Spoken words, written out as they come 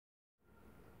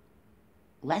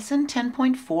Lesson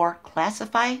 10.4,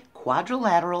 Classify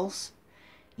Quadrilaterals.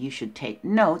 You should take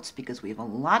notes because we have a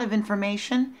lot of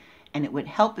information, and it would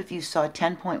help if you saw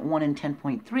 10.1 and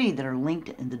 10.3 that are linked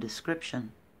in the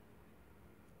description.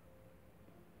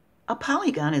 A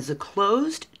polygon is a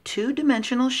closed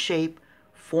two-dimensional shape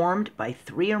formed by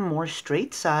three or more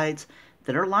straight sides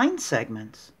that are line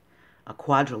segments. A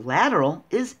quadrilateral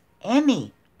is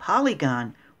any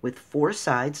polygon with four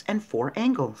sides and four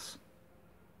angles.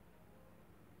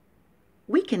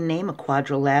 We can name a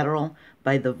quadrilateral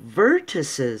by the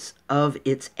vertices of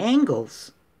its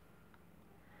angles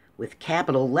with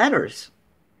capital letters.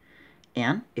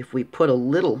 And if we put a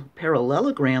little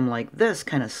parallelogram like this,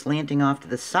 kind of slanting off to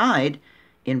the side,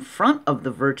 in front of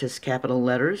the vertex capital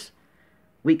letters,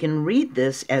 we can read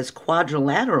this as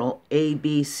quadrilateral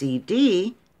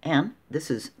ABCD, and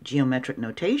this is geometric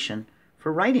notation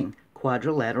for writing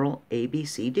quadrilateral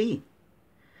ABCD.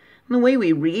 And the way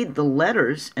we read the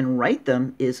letters and write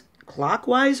them is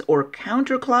clockwise or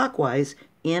counterclockwise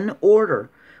in order.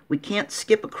 We can't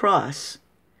skip across.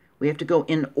 We have to go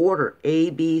in order, A,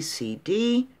 B, C,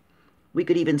 D. We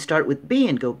could even start with B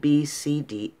and go B, C,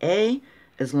 D, A,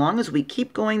 as long as we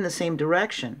keep going the same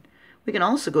direction. We can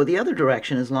also go the other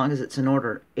direction as long as it's in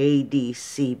order, A, D,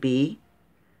 C, B,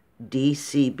 D,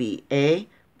 C, B, A,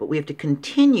 but we have to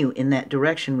continue in that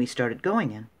direction we started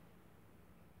going in.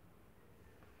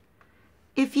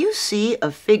 If you see a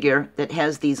figure that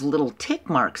has these little tick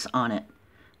marks on it,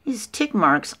 these tick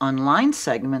marks on line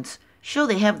segments show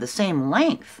they have the same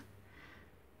length.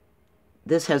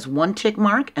 This has one tick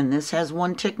mark and this has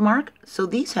one tick mark, so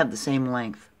these have the same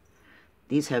length.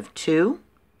 These have two,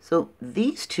 so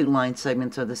these two line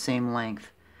segments are the same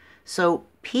length. So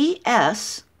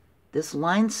PS, this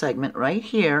line segment right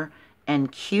here,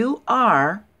 and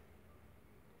QR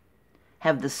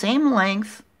have the same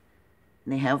length.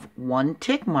 They have one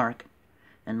tick mark.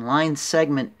 And line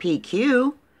segment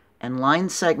PQ and line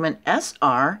segment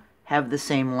SR have the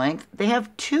same length. They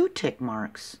have two tick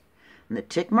marks. And the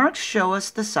tick marks show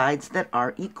us the sides that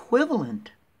are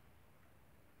equivalent.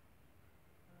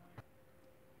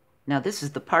 Now this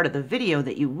is the part of the video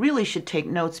that you really should take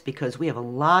notes because we have a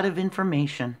lot of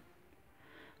information.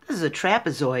 This is a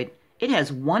trapezoid. It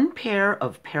has one pair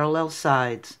of parallel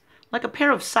sides. Like a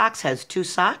pair of socks has two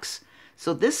socks.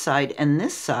 So this side and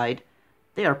this side,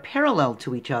 they are parallel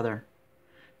to each other.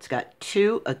 It's got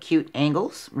two acute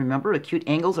angles. Remember, acute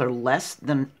angles are less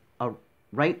than a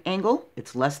right angle.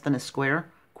 It's less than a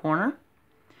square corner.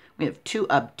 We have two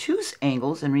obtuse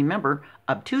angles, and remember,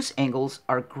 obtuse angles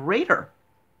are greater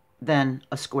than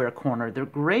a square corner. They're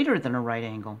greater than a right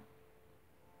angle.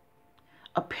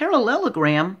 A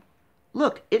parallelogram,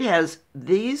 look, it has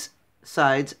these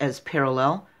sides as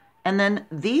parallel, and then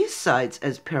these sides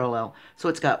as parallel. So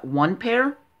it's got one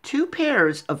pair, two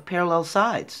pairs of parallel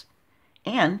sides.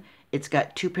 And it's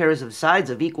got two pairs of sides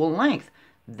of equal length.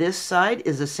 This side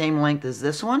is the same length as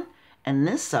this one, and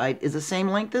this side is the same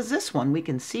length as this one. We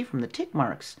can see from the tick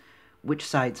marks which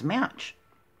sides match.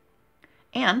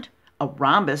 And a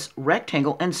rhombus,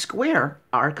 rectangle, and square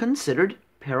are considered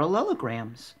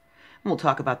parallelograms. And we'll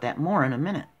talk about that more in a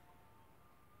minute.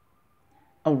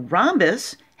 A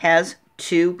rhombus has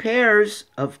two pairs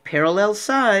of parallel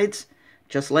sides,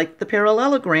 just like the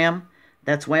parallelogram.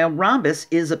 That's why a rhombus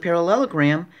is a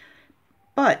parallelogram,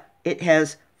 but it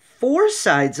has four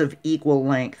sides of equal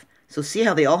length. So see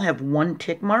how they all have one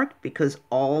tick mark? Because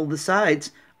all the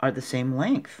sides are the same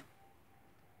length.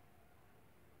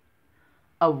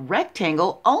 A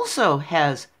rectangle also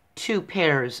has two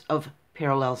pairs of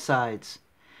parallel sides,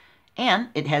 and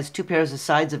it has two pairs of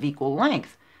sides of equal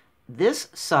length. This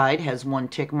side has one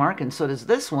tick mark, and so does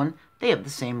this one. They have the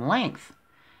same length.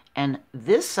 And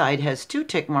this side has two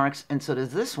tick marks, and so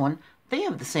does this one. They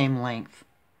have the same length.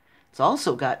 It's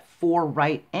also got four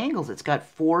right angles. It's got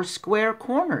four square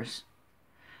corners.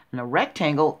 And a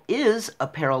rectangle is a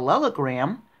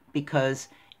parallelogram because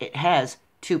it has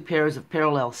two pairs of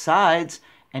parallel sides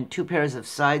and two pairs of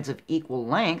sides of equal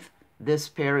length. This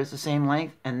pair is the same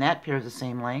length, and that pair is the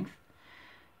same length.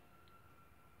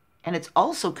 And it's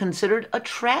also considered a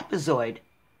trapezoid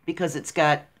because it's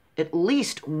got at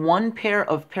least one pair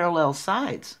of parallel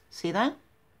sides. See that?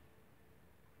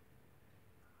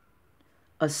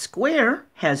 A square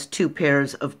has two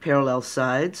pairs of parallel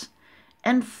sides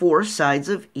and four sides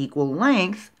of equal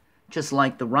length, just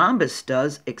like the rhombus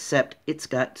does, except it's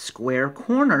got square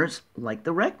corners like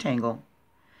the rectangle.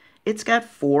 It's got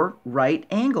four right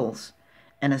angles,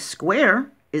 and a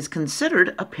square is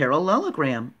considered a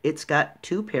parallelogram. It's got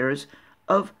two pairs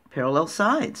of parallel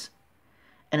sides.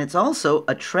 And it's also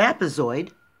a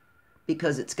trapezoid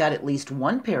because it's got at least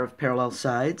one pair of parallel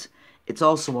sides It's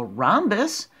also a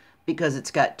rhombus because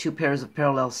it's got two pairs of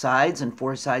parallel sides and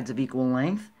four sides of equal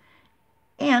length.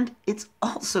 And it's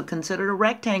also considered a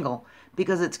rectangle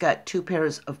because it's got two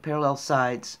pairs of parallel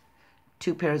sides,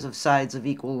 two pairs of sides of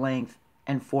equal length,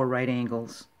 and four right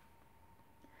angles.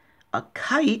 A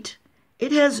kite,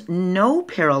 it has no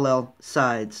parallel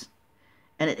sides,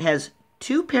 and it has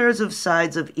two pairs of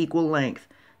sides of equal length.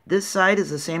 This side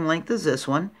is the same length as this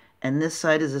one, and this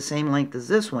side is the same length as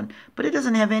this one, but it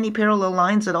doesn't have any parallel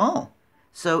lines at all.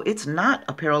 So it's not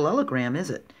a parallelogram, is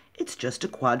it? It's just a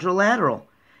quadrilateral.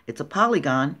 It's a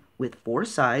polygon with four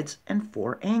sides and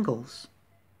four angles.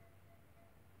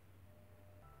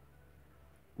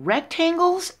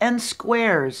 Rectangles and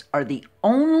squares are the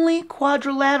only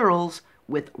quadrilaterals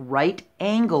with right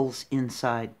angles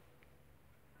inside.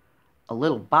 A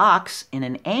little box in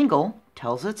an angle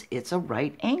tells us it's a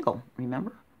right angle,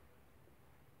 remember?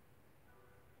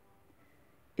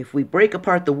 If we break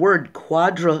apart the word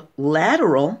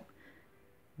quadrilateral,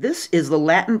 this is the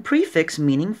Latin prefix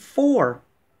meaning four.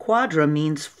 Quadra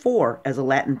means four as a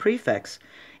Latin prefix,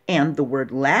 and the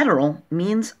word lateral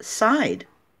means side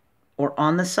or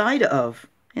on the side of,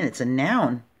 and it's a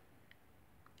noun.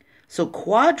 So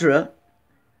quadra,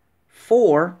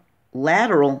 four,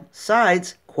 lateral,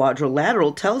 sides,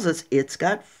 quadrilateral tells us it's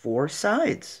got four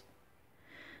sides.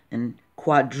 And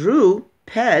quadruped,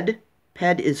 ped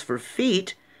is for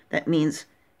feet, that means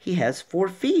he has 4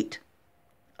 feet.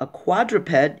 A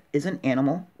quadruped is an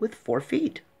animal with 4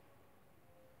 feet.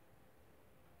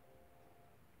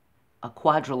 A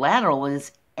quadrilateral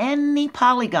is any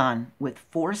polygon with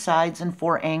 4 sides and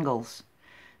 4 angles.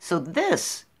 So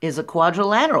this is a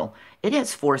quadrilateral. It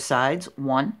has 4 sides,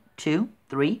 1, 2,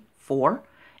 3, 4,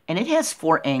 and it has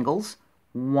 4 angles,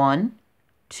 1,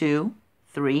 2,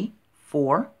 3,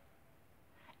 4.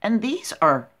 And these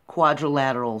are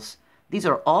quadrilaterals. These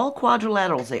are all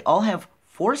quadrilaterals. They all have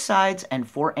 4 sides and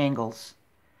 4 angles.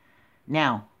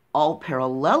 Now, all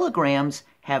parallelograms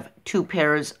have 2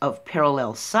 pairs of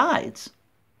parallel sides.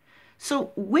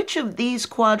 So which of these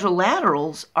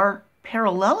quadrilaterals are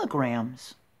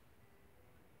parallelograms?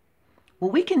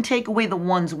 Well, we can take away the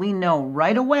ones we know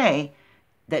right away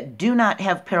that do not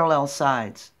have parallel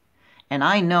sides. And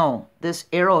I know this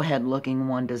arrowhead looking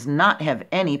one does not have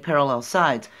any parallel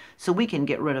sides, so we can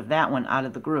get rid of that one out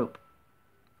of the group.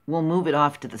 We'll move it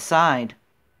off to the side.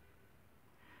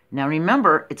 Now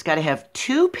remember, it's got to have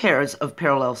 2 pairs of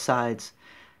parallel sides.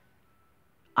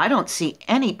 I don't see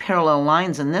any parallel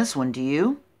lines in this one, do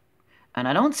you? And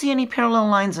I don't see any parallel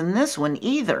lines in this one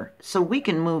either, so we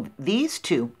can move these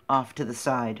 2 off to the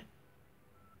side.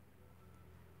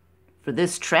 For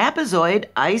this trapezoid,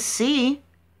 I see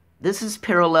this is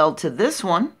parallel to this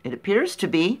one. It appears to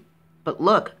be, but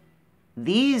look,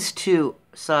 these 2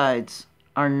 sides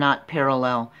are not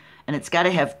parallel, and it's got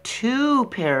to have 2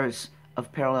 pairs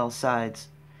of parallel sides.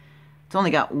 It's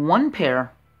only got 1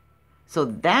 pair, so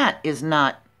that is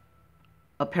not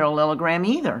a parallelogram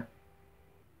either.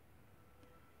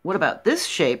 What about this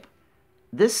shape?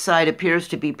 This side appears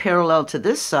to be parallel to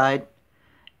this side,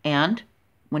 and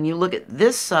when you look at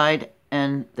this side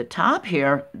and the top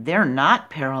here, they're not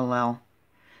parallel.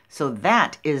 So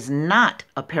that is not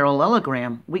a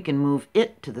parallelogram. We can move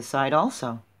it to the side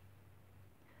also.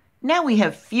 Now we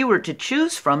have fewer to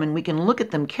choose from, and we can look at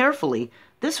them carefully.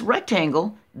 This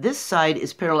rectangle, this side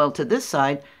is parallel to this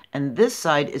side, and this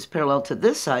side is parallel to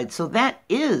this side, so that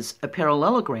is a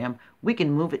parallelogram. We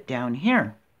can move it down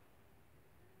here.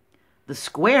 The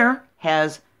square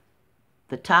has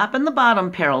the top and the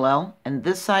bottom parallel, and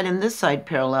this side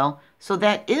parallel, so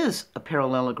that is a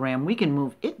parallelogram. We can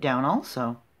move it down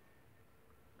also.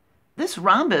 This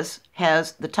rhombus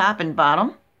has the top and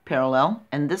bottom parallel,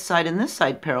 and this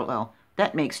side parallel.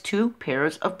 That makes 2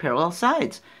 pairs of parallel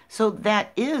sides, so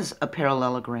that is a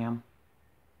parallelogram.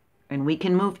 And we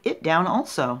can move it down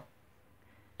also.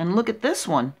 And look at this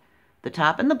one. The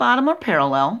top and the bottom are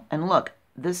parallel, and look,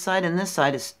 this side and this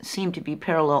side seem to be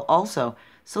parallel also,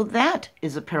 so that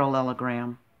is a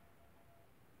parallelogram.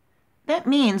 That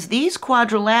means these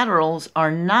quadrilaterals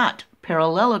are not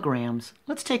parallelograms.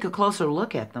 Let's take a closer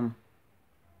look at them.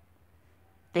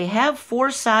 They have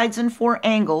 4 sides and 4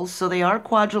 angles, so they are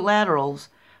quadrilaterals,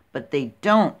 but they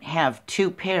don't have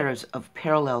 2 pairs of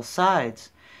parallel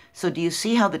sides. So do you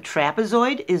see how the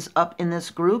trapezoid is up in this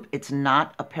group? It's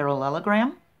not a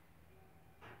parallelogram.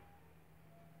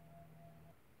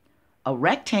 A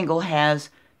rectangle has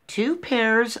 2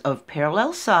 pairs of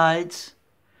parallel sides,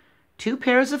 2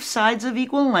 pairs of sides of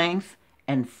equal length,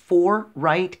 and 4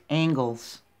 right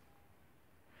angles.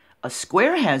 A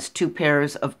square has 2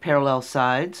 pairs of parallel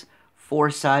sides,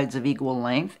 4 sides of equal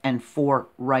length, and 4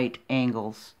 right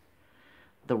angles.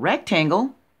 The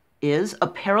rectangle is a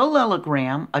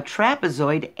parallelogram, a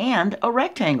trapezoid, and a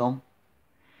rectangle.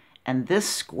 And this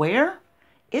square,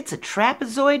 it's a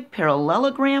trapezoid,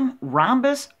 parallelogram,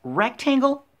 rhombus,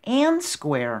 rectangle, and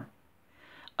square.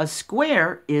 A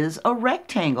square is a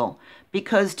rectangle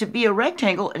because to be a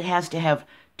rectangle, it has to have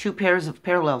two pairs of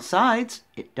parallel sides.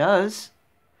 It does.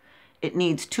 It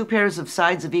needs two pairs of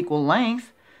sides of equal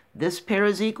length. This pair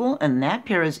is equal and that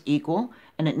pair is equal,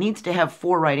 and it needs to have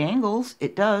four right angles.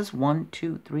 It does. 1,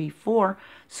 2, 3, 4.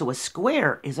 So a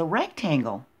square is a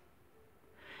rectangle.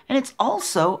 And it's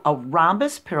also a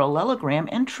rhombus, parallelogram,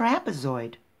 and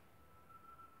trapezoid.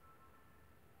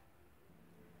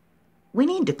 We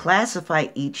need to classify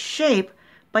each shape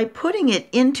by putting it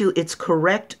into its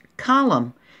correct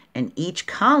column, and each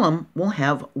column will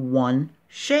have one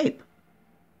shape.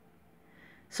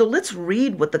 So let's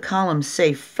read what the columns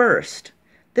say first.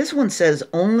 This one says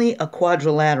only a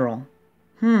quadrilateral.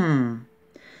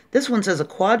 This one says a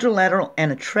quadrilateral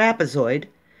and a trapezoid.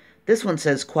 This one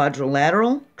says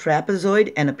quadrilateral,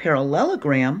 trapezoid, and a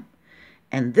parallelogram.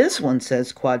 And this one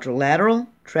says quadrilateral,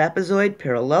 trapezoid,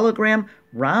 parallelogram,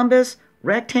 rhombus,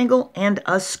 rectangle, and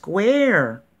a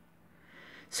square.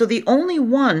 So the only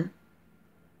one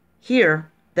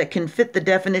here that can fit the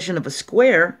definition of a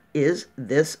square is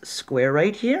this square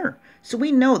right here. So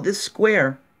we know this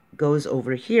square goes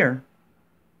over here.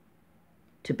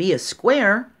 To be a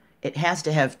square, it has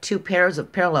to have two pairs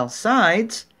of parallel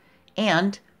sides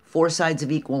and four sides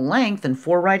of equal length and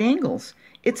four right angles.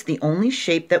 It's the only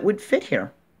shape that would fit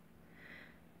here.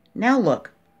 Now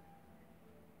look.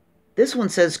 This one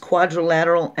says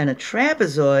quadrilateral and a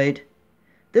trapezoid.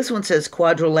 This one says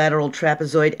quadrilateral,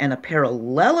 trapezoid, and a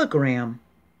parallelogram.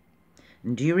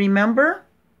 And do you remember?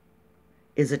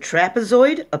 Is a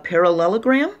trapezoid a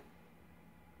parallelogram?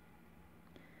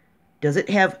 Does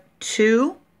it have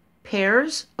two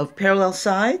pairs of parallel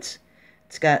sides?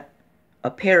 It's got a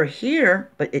pair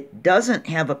here, but it doesn't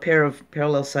have a pair of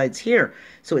parallel sides here.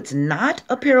 So it's not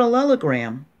a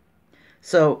parallelogram.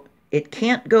 So it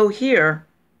can't go here.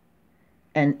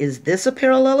 And is this a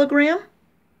parallelogram?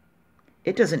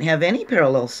 It doesn't have any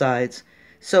parallel sides.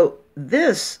 So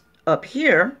this up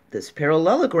here, this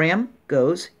parallelogram,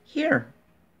 goes here.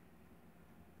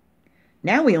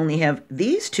 Now we only have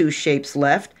these two shapes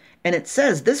left, and it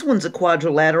says this one's a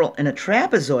quadrilateral and a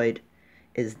trapezoid.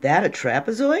 Is that a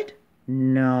trapezoid?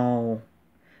 No.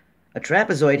 A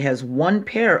trapezoid has one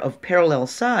pair of parallel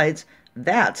sides.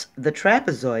 That's the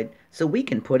trapezoid, so we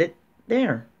can put it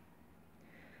there.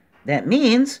 That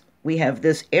means we have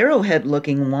this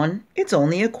arrowhead-looking one. It's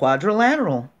only a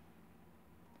quadrilateral.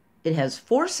 It has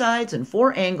four sides and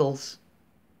four angles.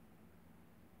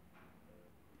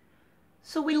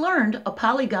 So we learned a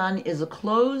polygon is a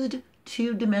closed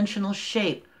two-dimensional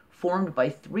shape formed by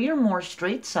three or more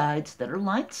straight sides that are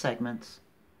line segments.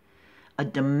 A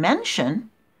dimension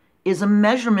is a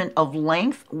measurement of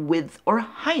length, width, or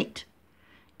height.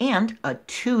 And a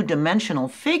two-dimensional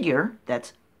figure,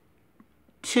 that's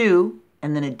 2,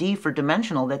 and then a D for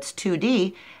dimensional, that's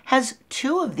 2D, has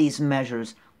two of these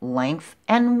measures, length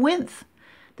and width.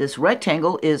 This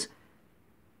rectangle is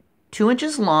 2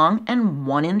 inches long and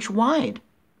 1 inch wide.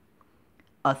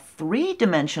 A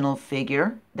three-dimensional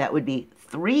figure, that would be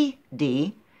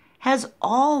 3D, has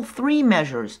all three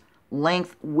measures,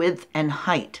 length, width, and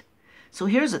height. So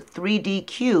here's a 3D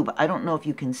cube. I don't know if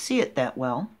you can see it that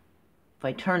well. If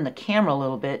I turn the camera a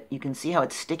little bit, you can see how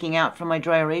it's sticking out from my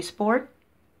dry erase board.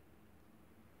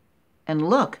 And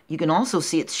look, you can also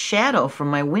see its shadow from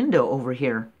my window over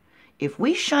here. If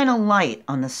we shine a light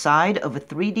on the side of a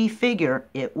 3D figure,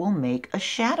 it will make a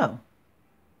shadow.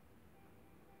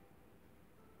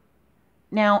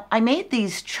 Now, I made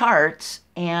these charts,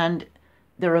 and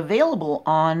they're available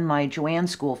on my JoAnn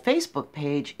School Facebook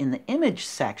page in the image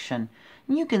section.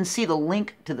 And you can see the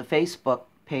link to the Facebook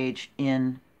page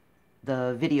in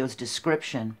the video's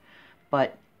description.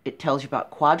 But it tells you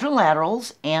about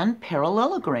quadrilaterals and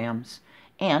parallelograms.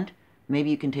 And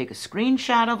maybe you can take a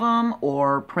screenshot of them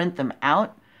or print them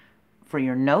out for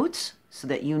your notes so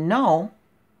that you know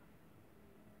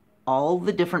all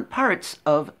the different parts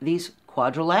of these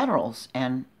quadrilaterals,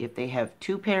 and if they have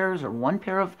two pairs or one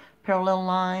pair of parallel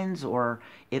lines, or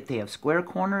if they have square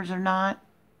corners or not.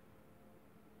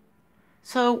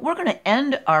 So we're going to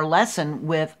end our lesson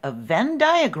with a Venn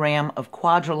diagram of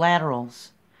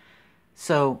quadrilaterals.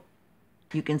 So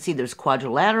you can see there's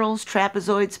quadrilaterals,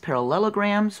 trapezoids,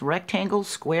 parallelograms, rectangles,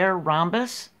 square,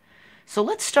 rhombus. So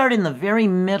let's start in the very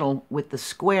middle with the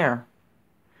square.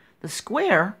 The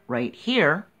square right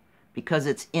here, because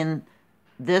it's in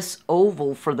this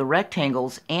oval for the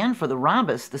rectangles and for the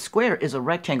rhombus, the square is a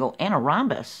rectangle and a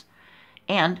rhombus.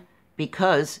 And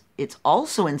because it's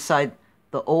also inside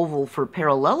the oval for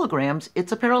parallelograms,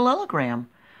 it's a parallelogram.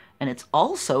 And it's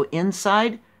also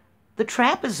inside the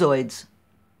trapezoids.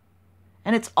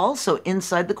 And it's also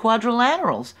inside the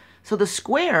quadrilaterals. So the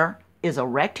square is a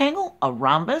rectangle, a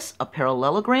rhombus, a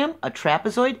parallelogram, a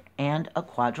trapezoid, and a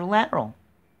quadrilateral.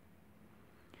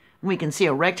 We can see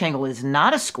a rectangle is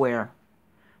not a square,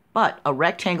 but a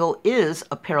rectangle is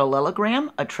a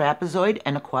parallelogram, a trapezoid,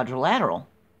 and a quadrilateral.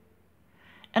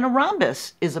 And a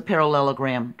rhombus is a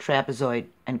parallelogram, trapezoid,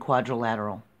 and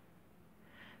quadrilateral.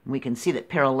 We can see that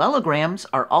parallelograms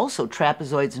are also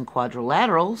trapezoids and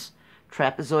quadrilaterals.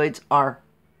 Trapezoids are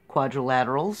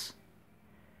quadrilaterals.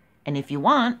 And if you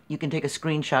want, you can take a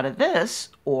screenshot of this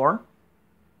or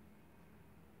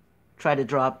try to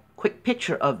draw a quick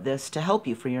picture of this to help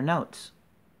you for your notes.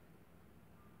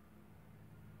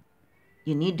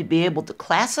 You need to be able to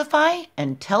classify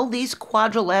and tell these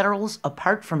quadrilaterals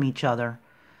apart from each other.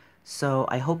 So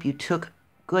I hope you took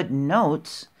good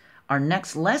notes. Our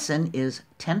next lesson is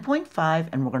 10.5,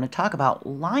 and we're going to talk about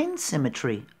line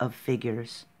symmetry of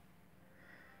figures.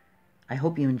 I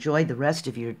hope you enjoyed the rest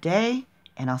of your day,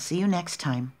 and I'll see you next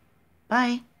time.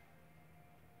 Bye.